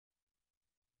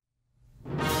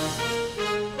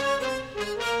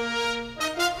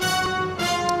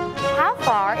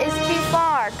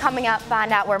Coming up,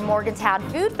 find out where Morgantown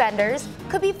food vendors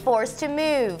could be forced to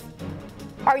move.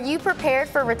 Are you prepared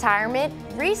for retirement?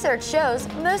 Research shows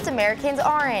most Americans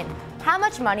aren't. How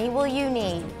much money will you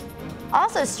need?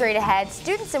 Also straight ahead,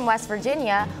 students in West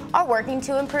Virginia are working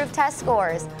to improve test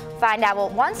scores. Find out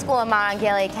what one school in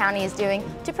Monongalia County is doing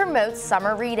to promote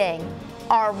summer reading.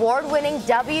 Our award-winning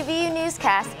WVU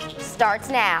newscast starts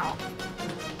now.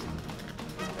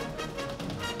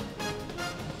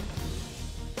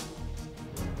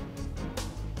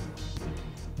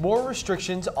 More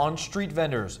restrictions on street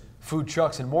vendors. Food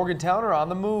trucks in Morgantown are on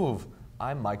the move.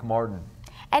 I'm Mike Martin.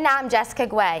 And I'm Jessica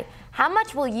Guay. How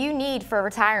much will you need for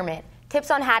retirement? Tips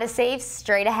on how to save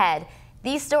straight ahead.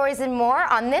 These stories and more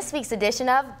on this week's edition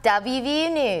of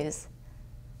WVU News.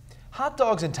 Hot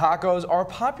dogs and tacos are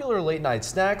popular late night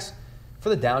snacks for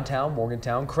the downtown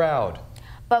Morgantown crowd.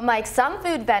 But Mike, some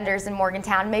food vendors in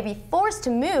Morgantown may be forced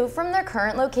to move from their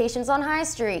current locations on High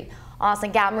Street.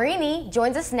 Austin Galmarini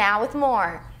joins us now with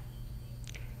more.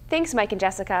 Thanks, Mike and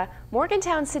Jessica.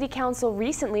 Morgantown City Council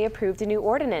recently approved a new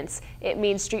ordinance. It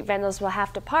means street vendors will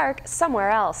have to park somewhere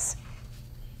else.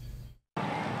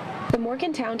 The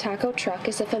Morgantown Taco Truck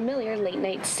is a familiar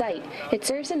late-night sight. It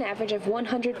serves an average of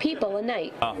 100 people a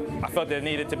night. I felt there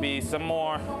needed to be some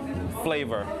more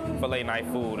flavor for late-night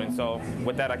food, and so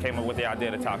with that I came up with the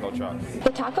idea of the taco truck. The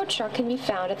taco truck can be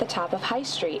found at the top of High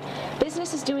Street.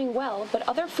 Business is doing well, but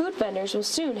other food vendors will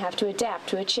soon have to adapt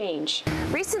to a change.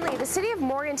 Recently, the city of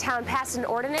Morgantown passed an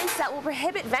ordinance that will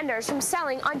prohibit vendors from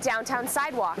selling on downtown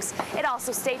sidewalks. It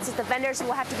also states that the vendors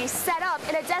will have to be set up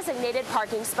in a designated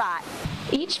parking spot.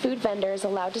 Each food vendor is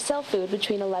allowed to sell food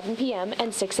between 11 p.m.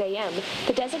 and 6 a.m.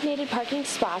 The designated parking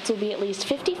spots will be at least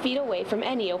 50 feet away from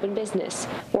any open business.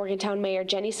 Morgantown Mayor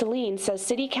Jenny Saline says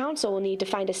City Council will need to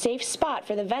find a safe spot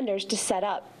for the vendors to set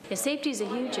up. Yeah, safety is a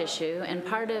huge issue, and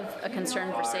part of a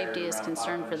concern for safety is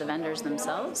concern for the vendors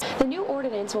themselves. The new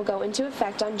ordinance will go into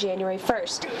effect on January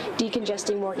 1st.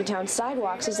 Decongesting Morgantown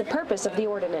sidewalks is the purpose of the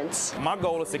ordinance. My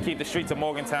goal is to keep the streets of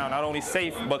Morgantown not only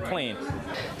safe but clean.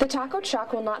 The taco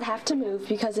truck will not have to move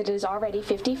because it is already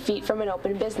 50 feet from an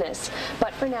open business.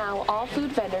 But for now, all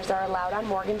food vendors are allowed on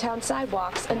Morgantown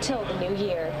sidewalks until the new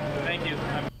year. Thank you.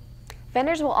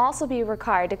 Vendors will also be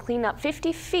required to clean up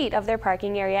 50 feet of their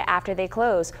parking area after they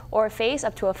close, or face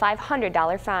up to a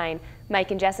 $500 fine.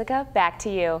 Mike and Jessica, back to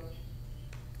you.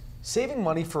 Saving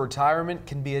money for retirement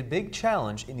can be a big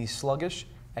challenge in these sluggish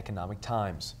economic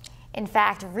times. In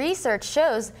fact, research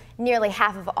shows nearly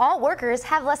half of all workers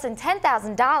have less than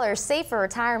 $10,000 saved for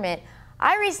retirement.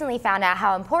 I recently found out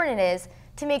how important it is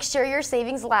to make sure your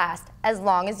savings last as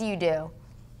long as you do.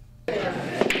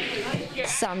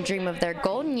 Some dream of their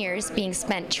golden years being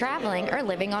spent traveling or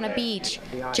living on a beach.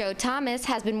 Joe Thomas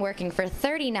has been working for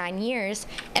 39 years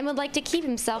and would like to keep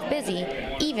himself busy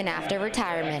even after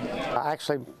retirement.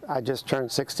 Actually, I just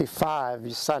turned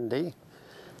 65 Sunday,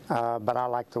 but I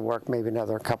like to work maybe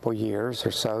another couple years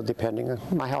or so, depending.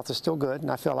 My health is still good, and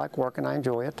I feel like working. I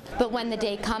enjoy it. But when the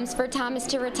day comes for Thomas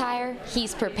to retire,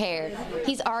 he's prepared.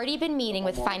 He's already been meeting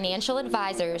with financial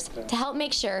advisors to help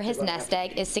make sure his nest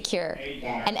egg is secure.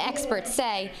 And experts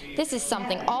say this is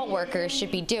something all workers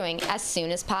should be doing as soon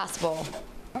as possible.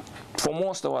 For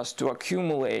most of us to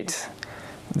accumulate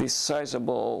this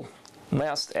sizable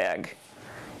nest egg,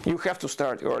 you have to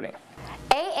start earning.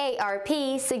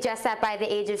 AARP suggests that by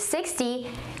the age of 60,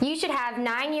 you should have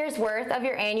 9 years worth of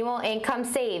your annual income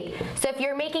saved. So if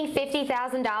you're making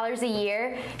 $50,000 a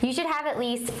year, you should have at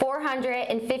least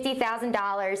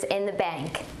 $450,000 in the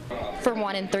bank. For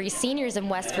 1 in 3 seniors in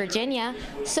West Virginia,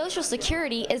 Social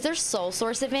Security is their sole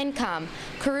source of income.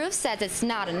 Karuf says it's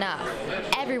not enough.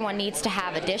 Everyone needs to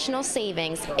have additional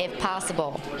savings if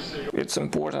possible. It's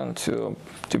important to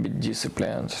be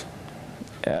disciplined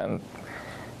and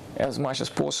as much as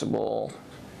possible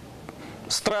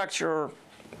structure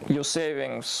your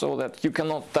savings so that you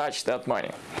cannot touch that money.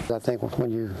 I think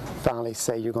when you finally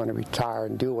say you're going to retire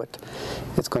and do it,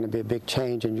 it's going to be a big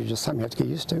change, and you just something you have to get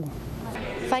used to.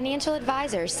 Financial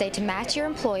advisors say to match your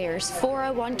employer's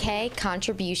 401k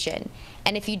contribution.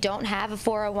 And if you don't have a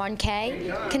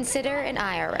 401k, consider an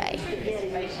IRA.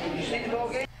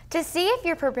 To see if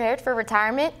you're prepared for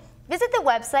retirement, visit the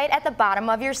website at the bottom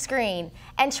of your screen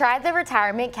and try the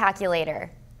retirement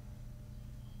calculator.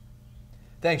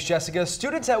 Thanks, Jessica.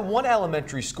 Students at one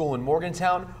elementary school in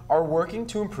Morgantown are working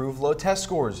to improve low test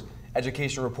scores.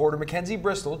 Education reporter Mackenzie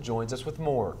Bristol joins us with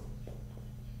more.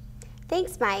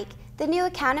 Thanks, Mike. The new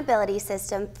accountability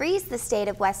system frees the state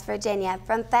of West Virginia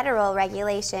from federal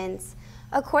regulations.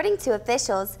 According to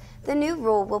officials, the new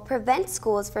rule will prevent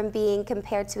schools from being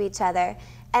compared to each other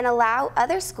and allow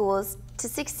other schools to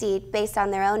succeed based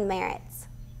on their own merits.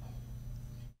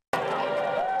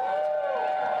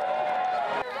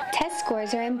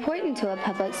 scores are important to a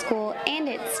public school and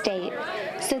its state,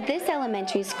 so this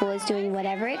elementary school is doing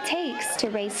whatever it takes to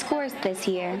raise scores this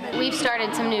year. We've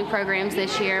started some new programs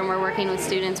this year, and we're working with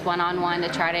students one-on-one to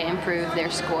try to improve their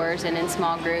scores and in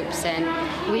small groups.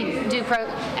 And we do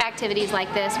activities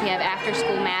like this. We have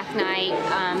after-school math night.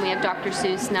 We have Dr.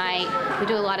 Seuss night. We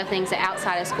do a lot of things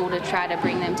outside of school to try to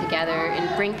bring them together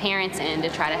and bring parents in to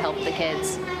try to help the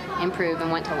kids improve and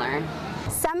want to learn.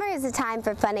 Summer is a time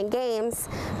for fun and games,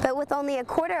 but with only a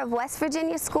quarter of West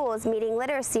Virginia schools meeting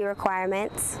literacy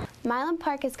requirements, Milan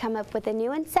Park has come up with a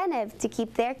new incentive to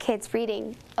keep their kids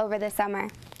reading over the summer.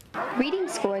 Reading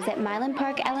scores at Milan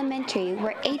Park Elementary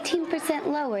were 18%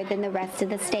 lower than the rest of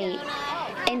the state.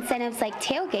 Incentives like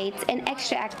tailgates and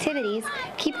extra activities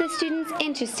keep the students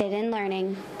interested in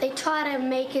learning. They try to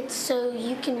make it so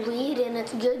you can read, and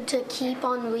it's good to keep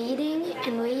on reading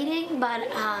and reading, but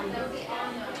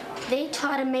they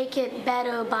try to make it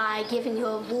better by giving you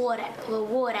a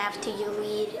reward after you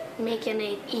read, making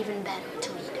it even better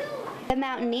to read. The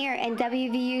Mountaineer and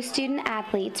WVU student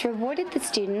athletes rewarded the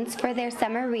students for their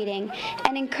summer reading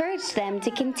and encouraged them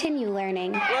to continue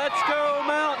learning. Let's go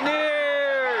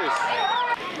Mountaineers!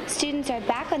 Students are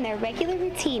back on their regular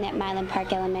routine at Milan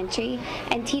Park Elementary,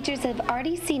 and teachers have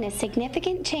already seen a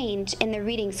significant change in the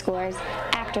reading scores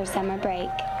after summer break.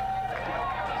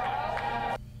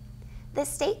 The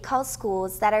state calls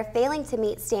schools that are failing to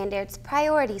meet standards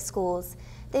priority schools.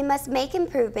 They must make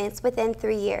improvements within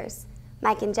 3 years.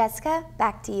 Mike and Jessica,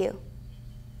 back to you.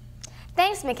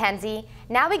 Thanks, Mackenzie.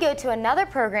 Now we go to another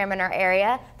program in our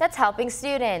area that's helping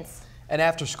students. An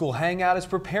after-school hangout is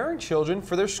preparing children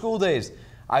for their school days.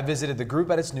 I visited the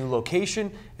group at its new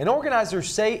location, and organizers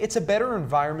say it's a better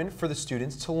environment for the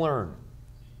students to learn.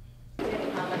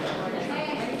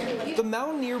 The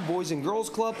Mountaineer Boys and Girls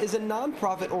Club is a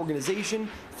nonprofit organization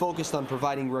focused on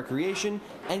providing recreation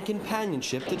and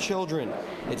companionship to children.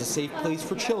 It's a safe place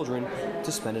for children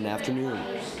to spend an afternoon.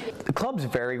 The clubs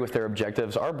vary with their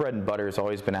objectives. Our bread and butter has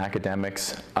always been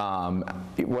academics,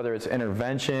 whether it's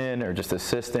intervention or just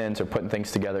assistance or putting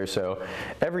things together. So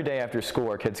every day after school,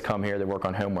 our kids come here, they work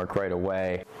on homework right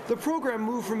away. The program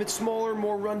moved from its smaller,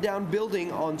 more rundown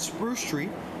building on Spruce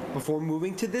Street before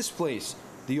moving to this place,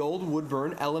 the old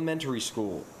Woodburn Elementary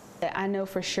School. I know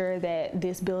for sure that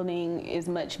this building is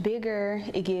much bigger.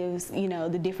 It gives,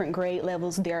 the different grade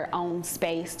levels their own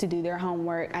space to do their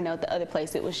homework. I know at the other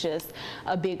place it was just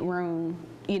a big room,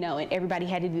 and everybody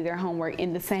had to do their homework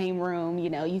in the same room.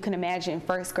 You can imagine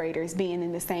first graders being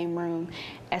in the same room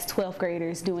as 12th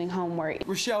graders doing homework.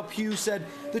 Rochelle Pugh said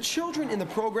the children in the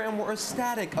program were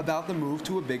ecstatic about the move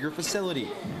to a bigger facility.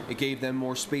 It gave them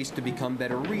more space to become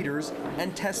better readers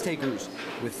and test takers.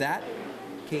 With that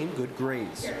came good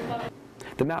grades.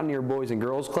 The Mountaineer Boys and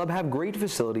Girls Club have great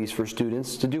facilities for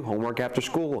students to do homework after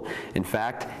school. In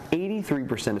fact,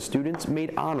 83% of students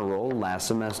made honor roll last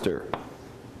semester.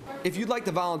 If you'd like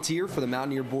to volunteer for the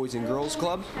Mountaineer Boys and Girls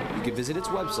Club, you can visit its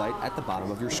website at the bottom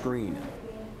of your screen.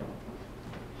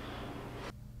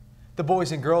 The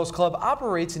Boys and Girls Club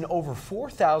operates in over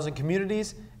 4,000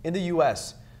 communities in the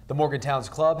U.S. The Morgantown's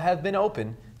club has been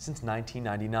open since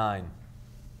 1999.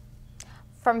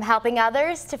 From helping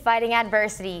others to fighting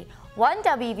adversity, one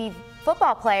WVU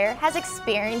football player has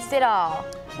experienced it all.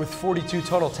 With 42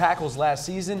 total tackles last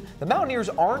season, the Mountaineers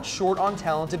aren't short on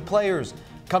talented players.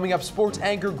 Coming up, sports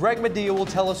anchor Greg Medea will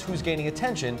tell us who's gaining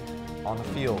attention on the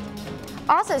field.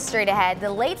 Also straight ahead,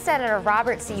 the late Senator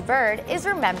Robert C. Byrd is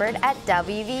remembered at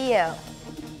WVU.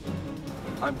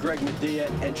 I'm Greg Medea,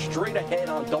 and straight ahead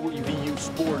on WVU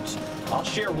Sports, I'll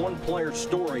share one player's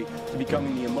story to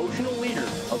becoming the emotional leader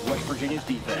of West Virginia's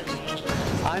defense.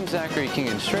 I'm Zachary King,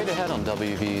 and straight ahead on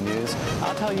WVU News,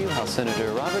 I'll tell you how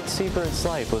Senator Robert C. Byrd's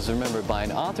life was remembered by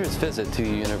an author's visit to the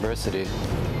university.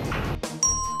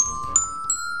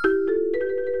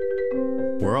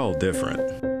 We're all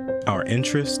different. Our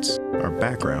interests, our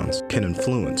backgrounds can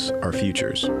influence our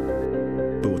futures.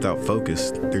 But without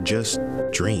focus, they're just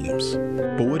dreams.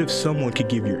 But what if someone could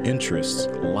give your interests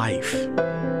life?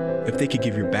 If they could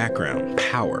give your background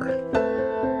power?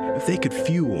 If they could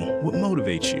fuel what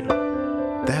motivates you?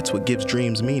 That's what gives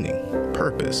dreams meaning,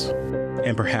 purpose.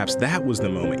 And perhaps that was the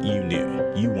moment you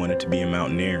knew you wanted to be a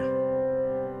Mountaineer.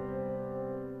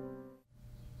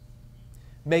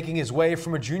 Making his way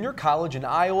from a junior college in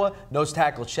Iowa, nose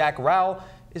tackle Shaq Rowell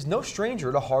is no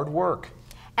stranger to hard work.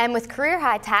 And with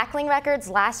career-high tackling records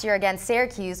last year against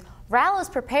Syracuse, Rowell is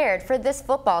prepared for this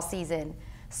football season.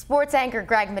 Sports anchor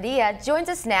Greg Medea joins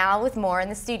us now with more in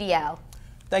the studio.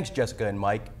 Thanks, Jessica and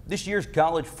Mike. This year's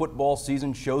college football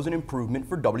season shows an improvement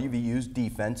for WVU's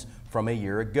defense from a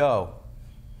year ago.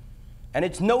 And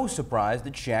it's no surprise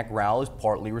that Shaq Rowell is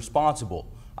partly responsible.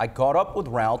 I caught up with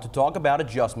Raul to talk about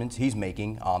adjustments he's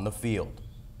making on the field.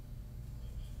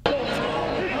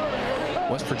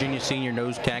 West Virginia senior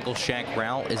nose tackle Shaq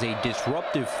Raul is a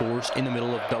disruptive force in the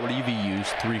middle of WVU's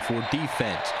 3-4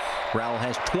 defense. Raul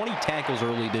has 20 tackles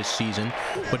early this season,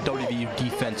 but WVU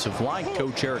defensive line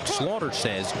coach Eric Slaughter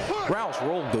says Raul's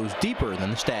role goes deeper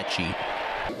than the stat sheet.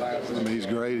 I mean, he's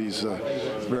great. He's a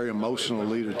very emotional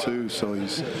leader too, so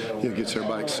he gets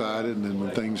everybody excited, and then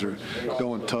when things are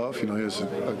going tough, he has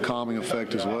a calming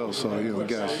effect as well. So the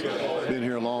guy's been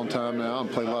here a long time now and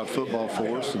played a lot of football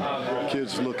for us, and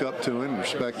kids look up to him,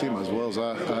 respect him as well as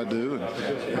I do,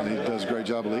 and he does a great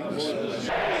job of leading us.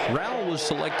 Raul was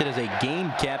selected as a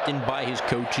game captain by his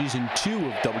coaches in 2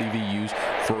 of WVU's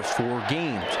first 4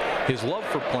 games. His love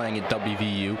for playing at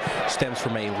WVU stems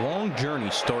from a long journey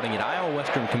starting at Iowa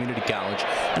Western Community College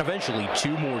and eventually to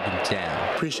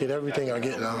Morgantown. Appreciate everything I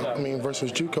get now. I mean,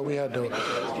 versus JUCO, we had to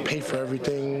pay for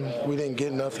everything. We didn't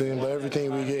get nothing, but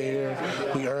everything we get here,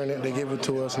 we earn it. They give it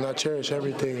to us, and I cherish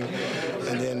everything.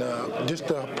 And then just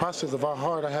the process of how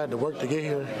hard I had to work to get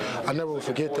here, I never will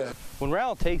forget that. When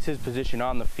Raul takes his position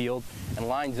on the field and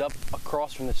lines up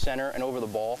across from the center and over the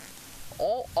ball,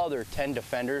 all other 10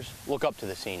 defenders look up to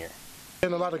the senior.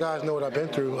 And a lot of guys know what I've been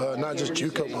through, not just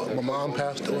JUCO, but my mom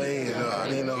passed away,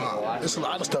 and it's a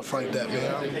lot of stuff like that,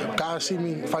 man. Guys see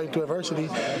me fighting through adversity,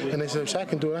 and they say, if Shaq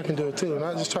can do it, I can do it too. And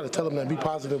I just try to tell them that, be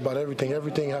positive about everything.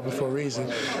 Everything happened for a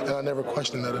reason, and I never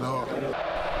question that at all.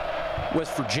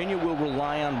 West Virginia will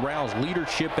rely on Raul's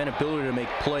leadership and ability to make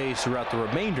plays throughout the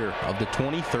remainder of the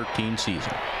 2013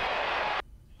 season.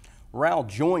 Raul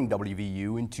joined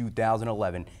WVU in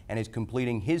 2011 and is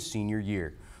completing his senior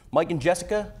year. Mike and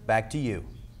Jessica, back to you.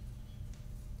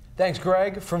 Thanks,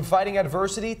 Greg. From fighting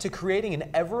adversity to creating an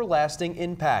everlasting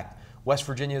impact, West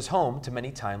Virginia is home to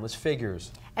many timeless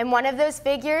figures. And one of those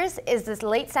figures is this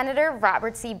late Senator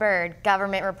Robert C. Byrd.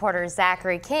 Government reporter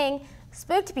Zachary King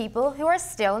spoke to people who are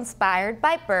still inspired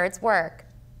by Byrd's work.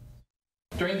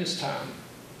 During this time,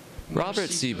 Robert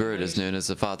C. Byrd is known as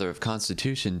the father of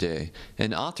Constitution Day,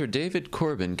 and author David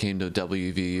Corbin came to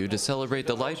WVU to celebrate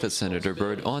the life of Senator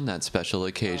Byrd on that special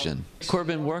occasion.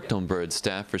 Corbin worked on Byrd's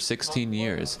staff for 16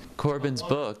 years. Corbin's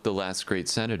book, The Last Great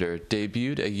Senator,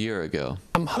 debuted a year ago.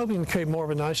 I'm hoping to create more of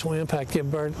a national impact, give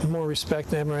Byrd more respect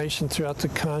and admiration throughout the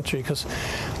country, because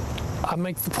I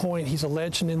make the point he's a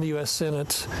legend in the U.S.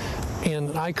 Senate and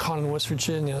an icon in West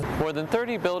Virginia. More than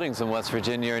 30 buildings in West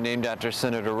Virginia are named after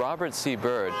Senator Robert C.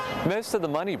 Byrd. Most of the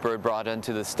money Byrd brought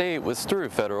into the state was through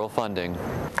federal funding.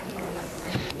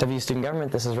 WVU Student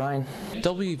Government, this is Ryan.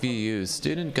 WVU's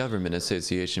Student Government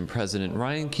Association President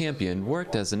Ryan Campion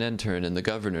worked as an intern in the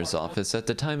governor's office at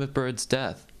the time of Byrd's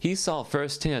death. He saw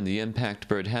firsthand the impact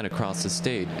Byrd had across the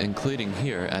state, including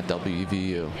here at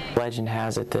WVU. Legend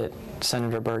has it that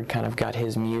Senator Byrd kind of got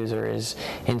his muse or his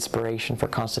inspiration for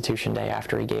Constitution Day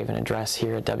after he gave an address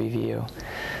here at WVU.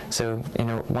 So in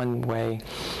one way,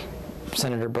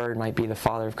 Senator Byrd might be the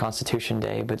father of Constitution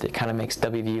Day, but it kind of makes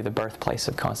WVU the birthplace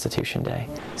of Constitution Day.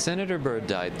 Senator Byrd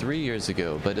died 3 years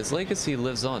ago, but his legacy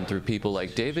lives on through people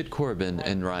like David Corbin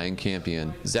and Ryan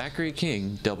Campion. Zachary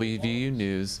King, WVU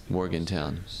News,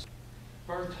 Morgantown.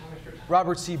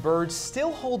 Robert C. Byrd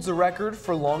still holds the record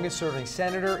for longest serving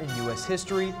senator in U.S.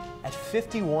 history at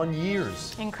 51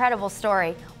 years. Incredible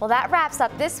story. Well, that wraps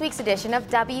up this week's edition of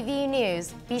WVU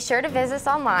News. Be sure to visit us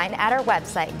online at our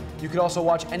website. You can also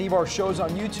watch any of our shows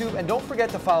on YouTube, and don't forget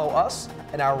to follow us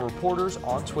and our reporters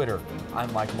on Twitter.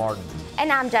 I'm Mike Martin.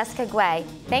 And I'm Jessica Guay.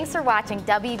 Thanks for watching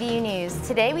WVU News.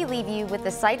 Today we leave you with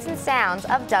the sights and sounds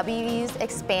of WVU's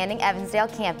expanding Evansdale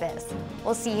campus.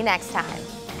 We'll see you next time.